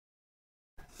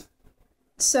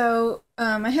So,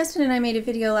 my husband and I made a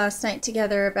video last night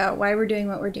together about why we're doing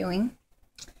what we're doing.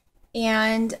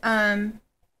 And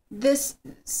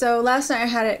so last night I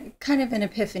had a kind of an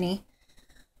epiphany.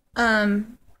 I've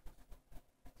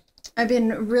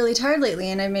been really tired lately,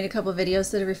 and I've made a couple of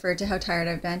videos that have referred to how tired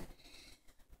I've been.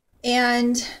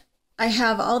 And I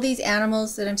have all these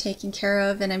animals that I'm taking care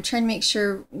of, and I'm trying to make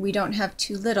sure we don't have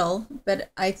too little,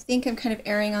 but I think I'm kind of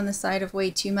erring on the side of way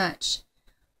too much.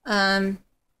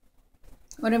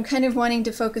 What I'm kind of wanting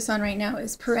to focus on right now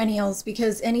is perennials,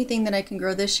 because anything that I can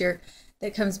grow this year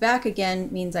that comes back again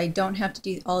means I don't have to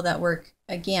do all that work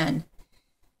again.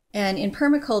 And in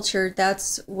permaculture,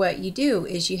 that's what you do,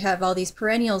 is you have all these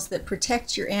perennials that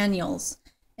protect your annuals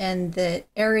and that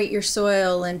aerate your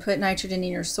soil and put nitrogen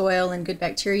in your soil and good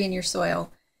bacteria in your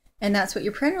soil. And that's what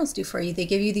your perennials do for you. They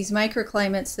give you these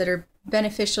microclimates that are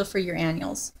beneficial for your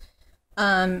annuals.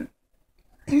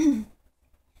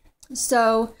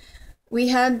 So we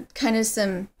had kind of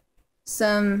some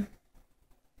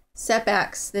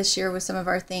setbacks this year with some of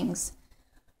our things.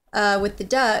 With the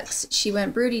ducks, she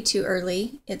went broody too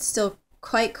early. It's still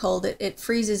quite cold. It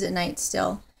freezes at night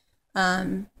still.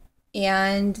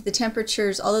 And the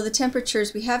temperatures, although the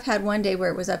temperatures, we have had one day where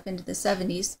it was up into the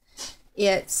 70s,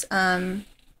 it's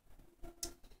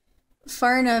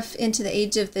far enough into the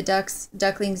age of the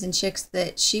ducklings and chicks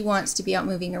that she wants to be out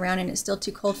moving around, and it's still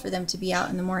too cold for them to be out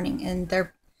in the morning. And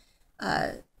they're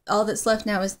all that's left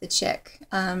now is the chick.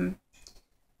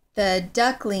 The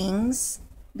ducklings,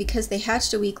 because they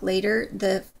hatched a week later,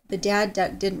 the dad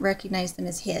duck didn't recognize them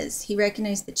as his. He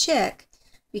recognized the chick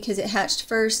because it hatched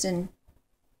first, and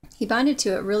he bonded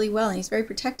to it really well, and he's very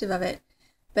protective of it.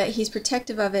 But he's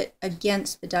protective of it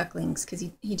against the ducklings because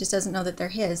he just doesn't know that they're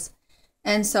his.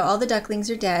 And so all the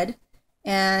ducklings are dead.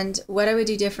 And what I would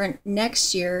do different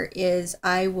next year is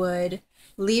I would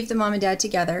leave the mom and dad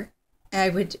together. I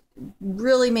would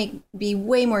really be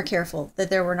way more careful that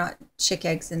there were not chick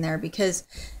eggs in there, because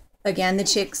again, the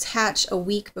chicks hatch a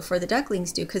week before the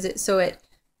ducklings do, because it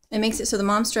makes it so the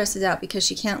mom stresses out because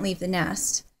she can't leave the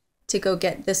nest to go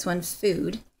get this one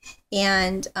food.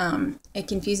 And it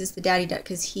confuses the daddy duck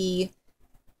because he's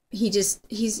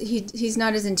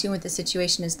not as in tune with the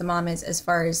situation as the mom is, as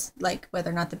far as like whether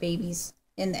or not the babies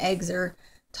in the eggs are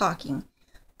talking.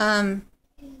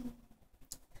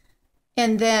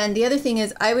 And then the other thing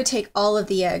is I would take all of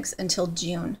the eggs until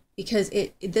June, because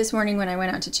this morning when I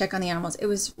went out to check on the animals, it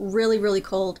was really, really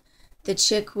cold. The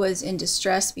chick was in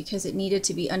distress because it needed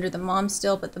to be under the mom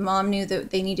still, but the mom knew that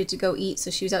they needed to go eat,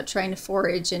 so she was out trying to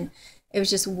forage, and it was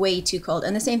just way too cold.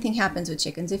 And the same thing happens with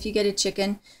chickens. If you get a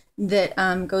chicken that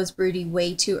goes broody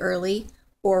way too early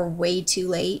or way too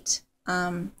late,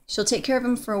 she'll take care of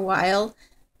them for a while,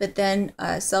 but then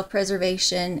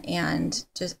self-preservation and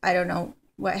just, I don't know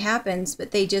what happens, but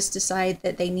they just decide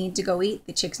that they need to go eat.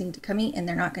 The chicks need to come eat, and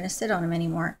they're not going to sit on them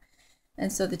anymore.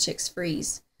 And so the chicks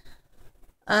freeze.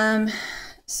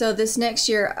 So this next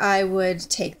year I would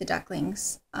take the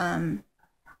ducklings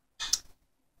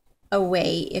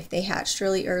away if they hatched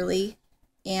really early,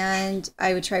 and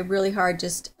I would try really hard.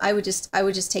 I would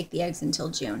just take the eggs until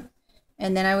June,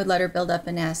 and then I would let her build up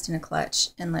a nest in a clutch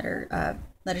and let her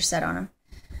set on them.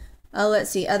 Let's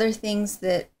see, other things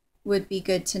that would be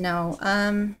good to know.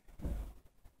 I'm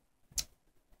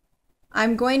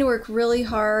going to work really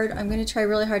hard. I'm going to try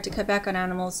really hard to cut back on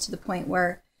animals to the point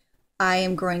where I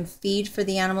am growing feed for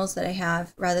the animals that I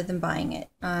have rather than buying it.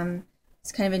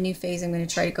 It's kind of a new phase I'm going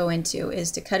to try to go into,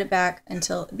 is to cut it back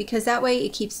because that way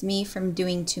it keeps me from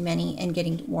doing too many and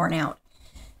getting worn out.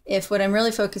 If what I'm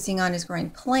really focusing on is growing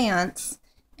plants,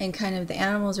 and kind of the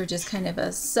animals are just kind of a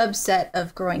subset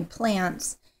of growing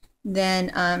plants,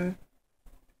 then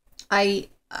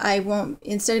I won't,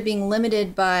 instead of being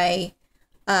limited by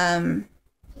how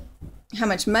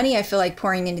much money I feel like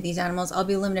pouring into these animals, I'll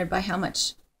be limited by how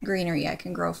much greenery I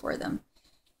can grow for them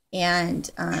and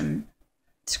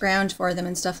scrounge for them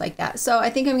and stuff like that. So I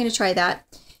think I'm going to try that,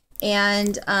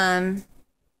 and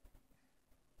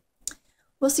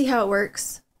we'll see how it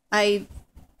works.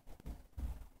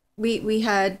 We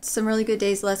had some really good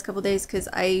days the last couple days because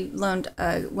I loaned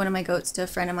one of my goats to a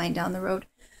friend of mine down the road,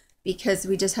 because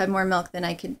we just had more milk than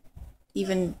I could,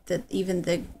 even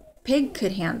the pig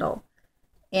could handle.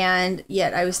 And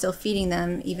yet I was still feeding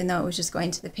them, even though it was just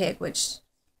going to the pig, which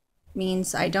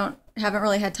means I haven't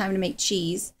really had time to make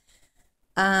cheese,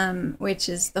 which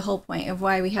is the whole point of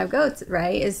why we have goats,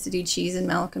 right? Is to do cheese and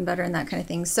milk and butter and that kind of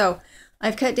thing. So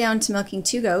I've cut down to milking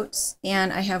 2 goats,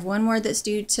 and I have one more that's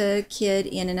due to kid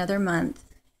in another month,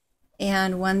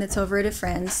 and one that's over at a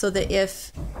friend's, so that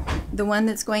if the one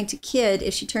that's going to kid,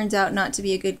 if she turns out not to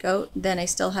be a good goat, then I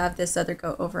still have this other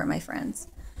goat over at my friend's.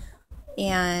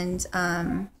 And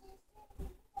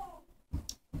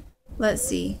let's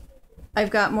see. I've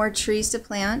got more trees to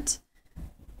plant,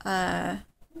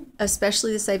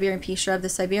 especially the Siberian pea shrub. The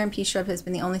Siberian pea shrub has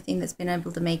been the only thing that's been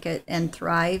able to make it and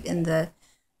thrive in the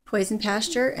poison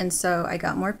pasture. And so I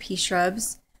got more pea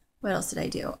shrubs. What else did I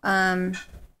do?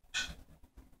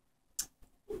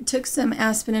 Took some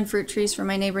aspen and fruit trees from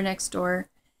my neighbor next door.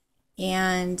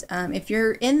 And if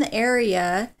you're in the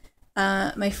area,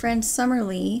 my friend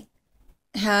Summerlee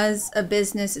has a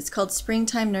business. It's called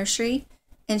Springtime Nursery,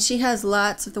 and she has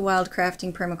lots of the wild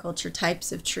crafting permaculture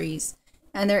types of trees,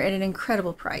 and they're at an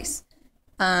incredible price.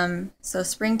 So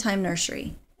Springtime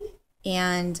Nursery,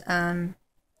 and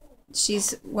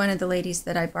she's one of the ladies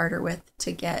that I barter with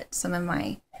to get some of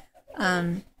my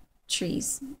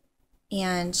trees,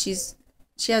 and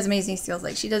she has amazing skills.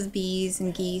 Like, she does bees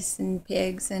and geese and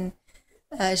pigs, and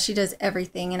she does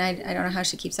everything, and I don't know how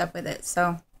she keeps up with it.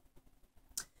 So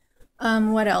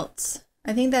what else?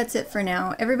 I think that's it for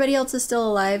now. Everybody else is still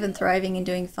alive and thriving and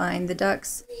doing fine. The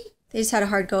ducks, they just had a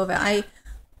hard go of it.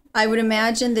 I would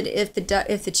imagine that if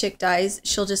the chick dies,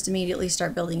 she'll just immediately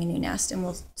start building a new nest, and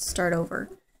we'll start over.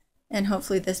 And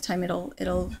hopefully this time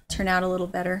it'll turn out a little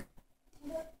better.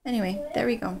 Anyway, there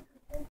we go.